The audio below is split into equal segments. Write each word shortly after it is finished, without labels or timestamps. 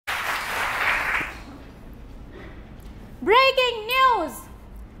Breaking news.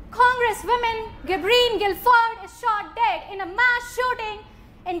 Congresswoman Gabrine Guilford is shot dead in a mass shooting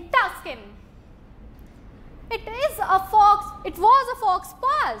in Tucson. It was a Fox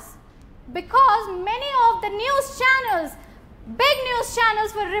pause because many of the news channels, big news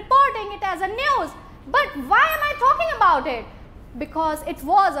channels, were reporting it as a news. But why am I talking about it? Because it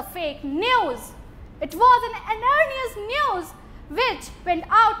was a fake news. It was an erroneous news which went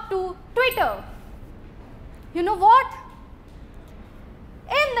out to Twitter. You know what?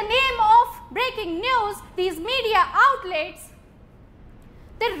 In the name of breaking news, these media outlets,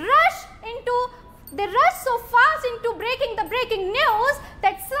 they rush so fast into breaking the breaking news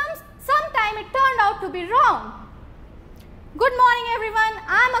that sometime it turned out to be wrong. Good morning everyone,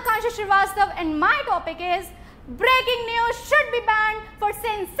 I'm Akansha Srivastava and my topic is breaking news should be banned for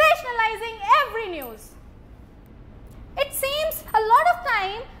sensationalizing every news. It seems a lot of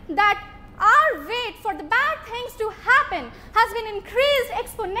time that our wait for the bad things to happen has been increased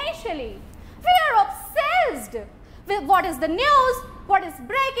exponentially. We are obsessed with what is the news, what is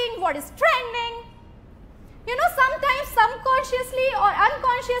breaking, what is trending. You know, sometimes subconsciously or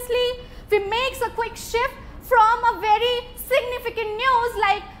unconsciously, we make a quick shift from a very significant news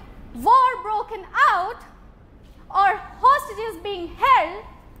like war broken out or hostages being held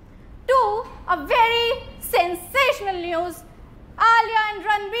to a very sensational news. Alia and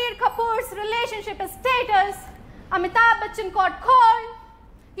Ranbir Kapoor's relationship status, Amitabh Bachchan caught cold,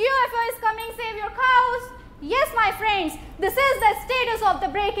 UFO is coming, save your cows. Yes, my friends, this is the status of the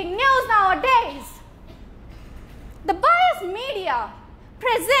breaking news nowadays. The biased media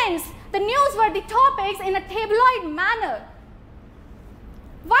presents the newsworthy topics in a tabloid manner.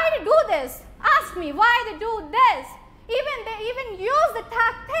 Why they do this? Ask me why they do this. They even use the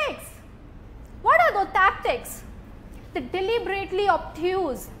tactics. What are those tactics? The deliberately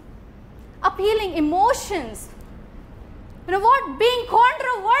obtuse, appealing emotions. You know what? Being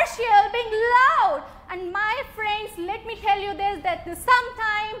controversial, being loud. And my friends, let me tell you this, that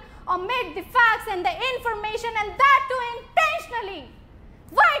sometime omit the facts and the information, and that too intentionally.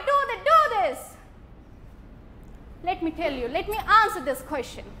 Why do they do this? Let me tell you, let me answer this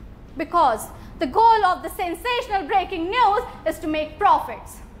question. Because the goal of the sensational breaking news is to make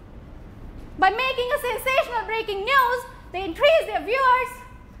profits. By making a sensational breaking news, they increase their viewers,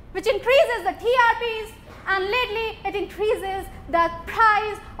 which increases the TRPs, and lately it increases the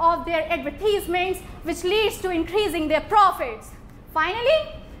price of their advertisements, which leads to increasing their profits.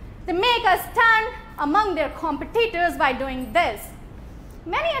 Finally, they make us stand among their competitors by doing this.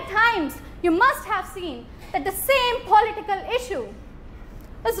 Many a times, you must have seen that the same political issue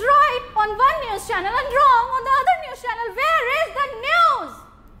is right on one news channel and wrong on the other news channel. Where is the news?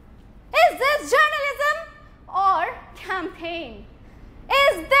 Is this journalism or campaign?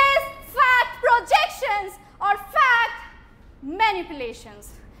 Is this fact projections or fact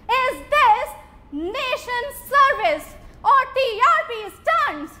manipulations? Is this nation service or TRP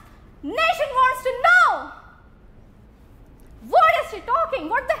stunts? Nation wants to know. What is she talking?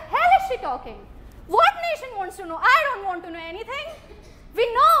 What the hell is she talking? What nation wants to know? I don't want to know anything. We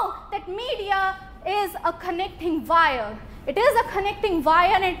know that media is a connecting wire. It is a connecting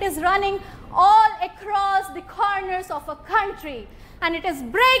wire and it is running all across the corners of a country. And it is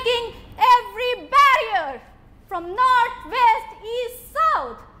breaking every barrier from north, west, east,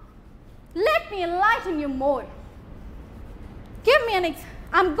 south. Let me enlighten you more.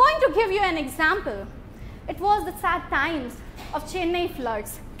 I'm going to give you an example. It was the sad times of Chennai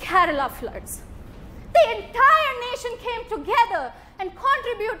floods, Kerala floods. The entire nation came together and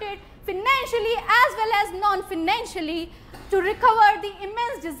contributed financially as well as non-financially to recover the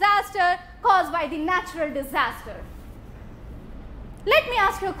immense disaster caused by the natural disaster. Let me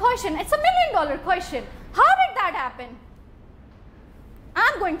ask you a question. It's $1 million question. How did that happen?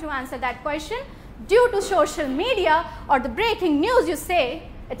 I'm going to answer that question. Due to social media or the breaking news, you say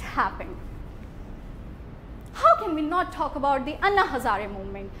it happened. How can we not talk about the Anna Hazare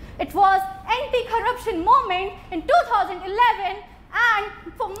movement? It was anti-corruption movement in 2011, and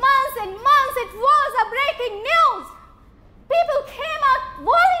for months and months it was a breaking news. People came out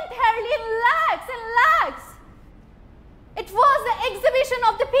voluntarily in lakhs and lakhs. It was the exhibition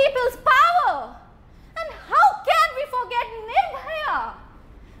of the people's power. And how can we forget Nirbhaya?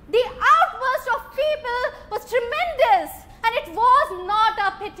 The outburst of people was tremendous, and it was not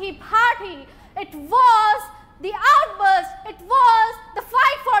a pity party. It was the outburst, it was the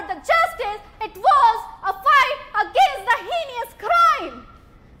fight for the justice, it was a fight against the heinous crime.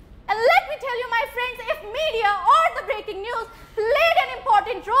 And let me tell you, my friends, if media or the breaking news played an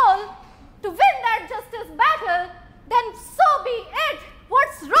important role to win that justice battle, then so be it. What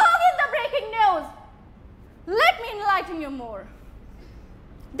enlighten you more.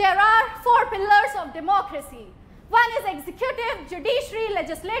 There are 4 pillars of democracy. One is executive, judiciary,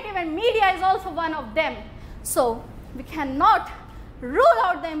 legislative, and media is also one of them. So we cannot rule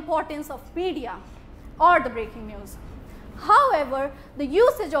out the importance of media or the breaking news. However, the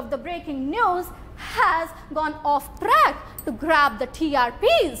usage of the breaking news has gone off track to grab the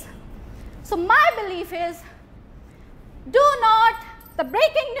TRPs. So my belief is, the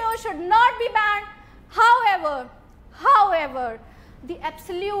breaking news should not be banned. However, the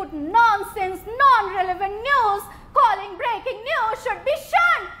absolute nonsense, non-relevant news calling breaking news should be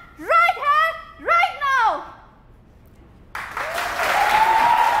shunned.